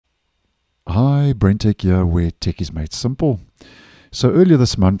Hi, BrenTech here, where tech is made simple. So earlier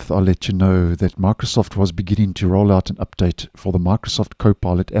this month, I let you know that Microsoft was beginning to roll out an update for the Microsoft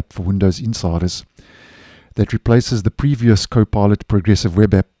Copilot app for Windows Insiders that replaces the previous Copilot Progressive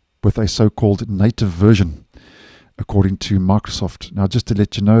Web App with a so-called native version, according to Microsoft. Now, just to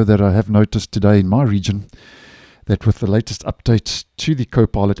let you know that I have noticed today in my region that with the latest update to the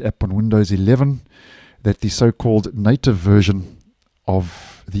Copilot app on Windows 11, that the so-called native version of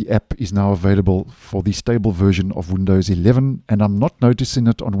the app is now available for the stable version of Windows 11, and I'm not noticing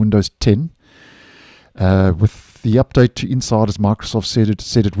it on Windows 10. With the update to Insiders, Microsoft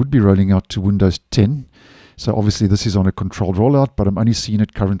said it would be rolling out to Windows 10. So obviously this is on a controlled rollout, but I'm only seeing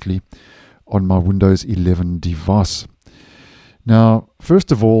it currently on my Windows 11 device. Now,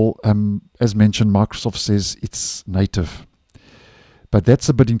 first of all, as mentioned, Microsoft says it's native. But that's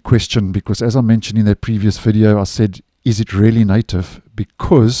a bit in question because, as I mentioned in that previous video, I said, is it really native?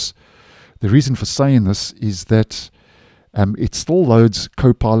 Because the reason for saying this is that it still loads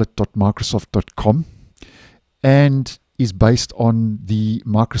copilot.microsoft.com and is based on the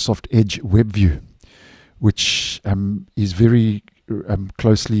Microsoft Edge web view, which is very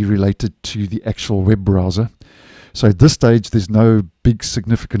closely related to the actual web browser. So at this stage, there's no big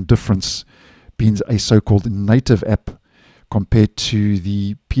significant difference being a so-called native app compared to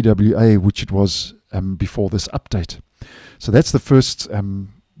the PWA, which it was before this update. So that's the first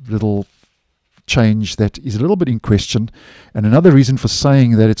little change that is a little bit in question. And another reason for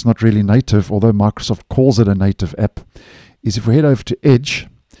saying that it's not really native, although Microsoft calls it a native app, is if we head over to Edge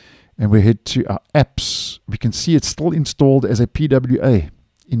and we head to our apps, we can see it's still installed as a PWA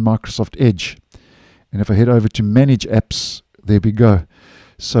in Microsoft Edge. And if I head over to Manage Apps, there we go.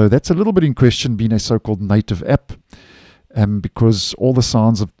 So that's a little bit in question, being a so-called native app, because all the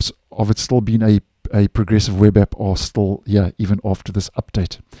signs of it still being a progressive web app are still here, even after this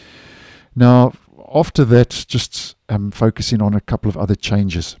update. Now, after that, just focusing on a couple of other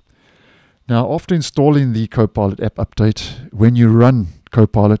changes. Now, after installing the Copilot app update, when you run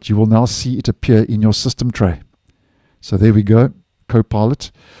Copilot, you will now see it appear in your system tray. So there we go,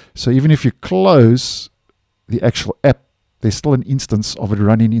 Copilot. So even if you close the actual app, there's still an instance of it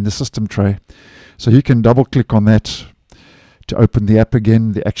running in the system tray. So you can double click on that to open the app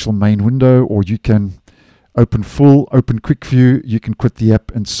again, the actual main window, or you can open quick view, you can quit the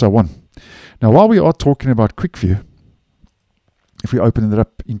app, and so on. Now, while we are talking about quick view, if we open it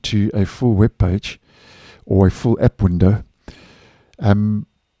up into a full web page or a full app window, there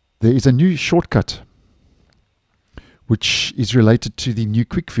is a new shortcut which is related to the new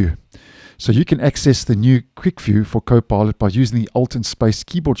quick view. So you can access the new quick view for Copilot by using the Alt and Space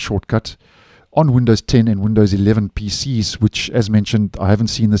keyboard shortcut on Windows 10 and Windows 11 PCs, which, as mentioned, I haven't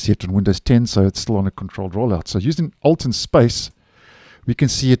seen this yet on Windows 10, so it's still on a controlled rollout. So using Alt and Space, we can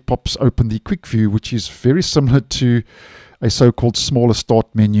see it pops open the quick view, which is very similar to a so-called smaller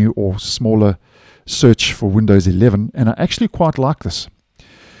start menu or smaller search for Windows 11. And I actually quite like this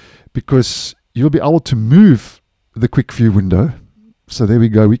because you'll be able to move the quick view window. So there we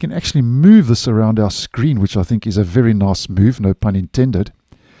go. We can actually move this around our screen, which I think is a very nice move, no pun intended.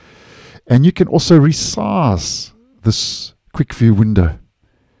 And you can also resize this quick view window,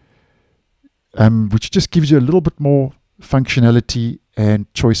 which just gives you a little bit more functionality and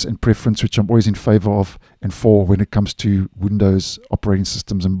choice and preference, which I'm always in favor of and for when it comes to Windows operating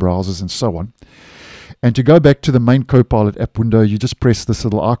systems and browsers and so on. And to go back to the main Copilot app window, you just press this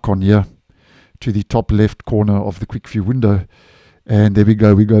little icon here to the top left corner of the quick view window. And there we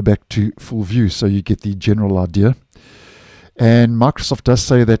go. We go back to full view, so you get the general idea. And Microsoft does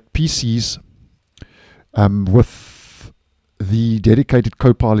say that PCs with the dedicated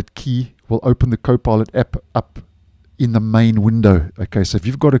Copilot key will open the Copilot app up in the main window. Okay, so if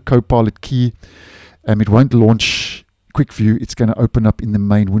you've got a Copilot key, it won't launch Quick View. It's going to open up in the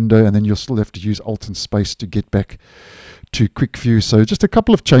main window, and then you'll still have to use Alt and Space to get back to Quick View. So just a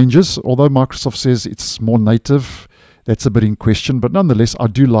couple of changes. Although Microsoft says it's more native, that's a bit in question. But nonetheless, I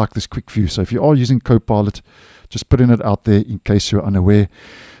do like this Quick View. So if you are using Copilot, just putting it out there in case you're unaware.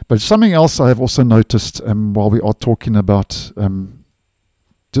 But something else I have also noticed while we are talking about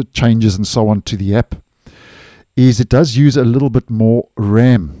the changes and so on to the app is it does use a little bit more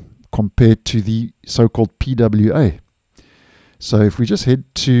RAM compared to the so-called PWA. So if we just head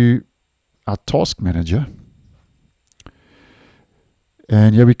to our task manager,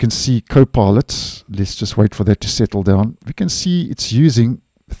 and here we can see Copilot. Let's just wait for that to settle down. We can see it's using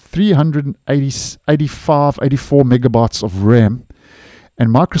 84 megabytes of RAM, and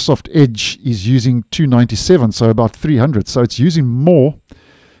Microsoft Edge is using 297, so about 300. So it's using more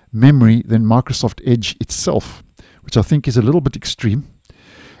memory than Microsoft Edge itself, which I think is a little bit extreme.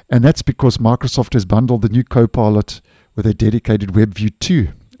 And that's because Microsoft has bundled the new Copilot with a dedicated WebView 2,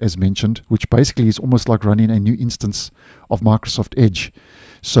 as mentioned, which basically is almost like running a new instance of Microsoft Edge.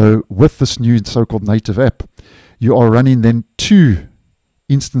 So with this new so-called native app, you are running then 2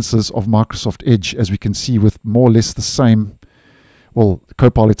 instances of Microsoft Edge, as we can see, with more or less the same, well,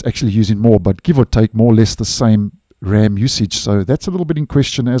 Copilot's actually using more, but give or take more or less the same RAM usage. So that's a little bit in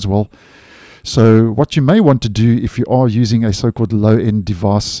question as well. So what you may want to do if you are using a so-called low-end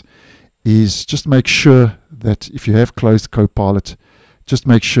device is just make sure that if you have closed Copilot, just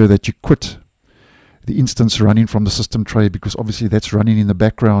make sure that you quit the instance running from the system tray, because obviously that's running in the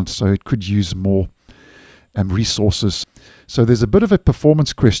background, so it could use more resources. So there's a bit of a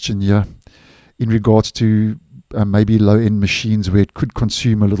performance question here in regards to maybe low-end machines where it could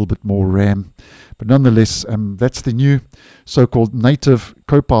consume a little bit more RAM. But nonetheless, that's the new so-called native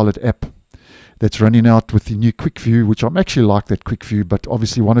Copilot app that's running out with the new Quick View, which I'm actually like that Quick View, but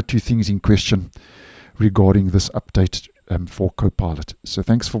obviously 1 or 2 things in question regarding this update for Copilot. So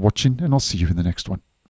thanks for watching, and I'll see you in the next one.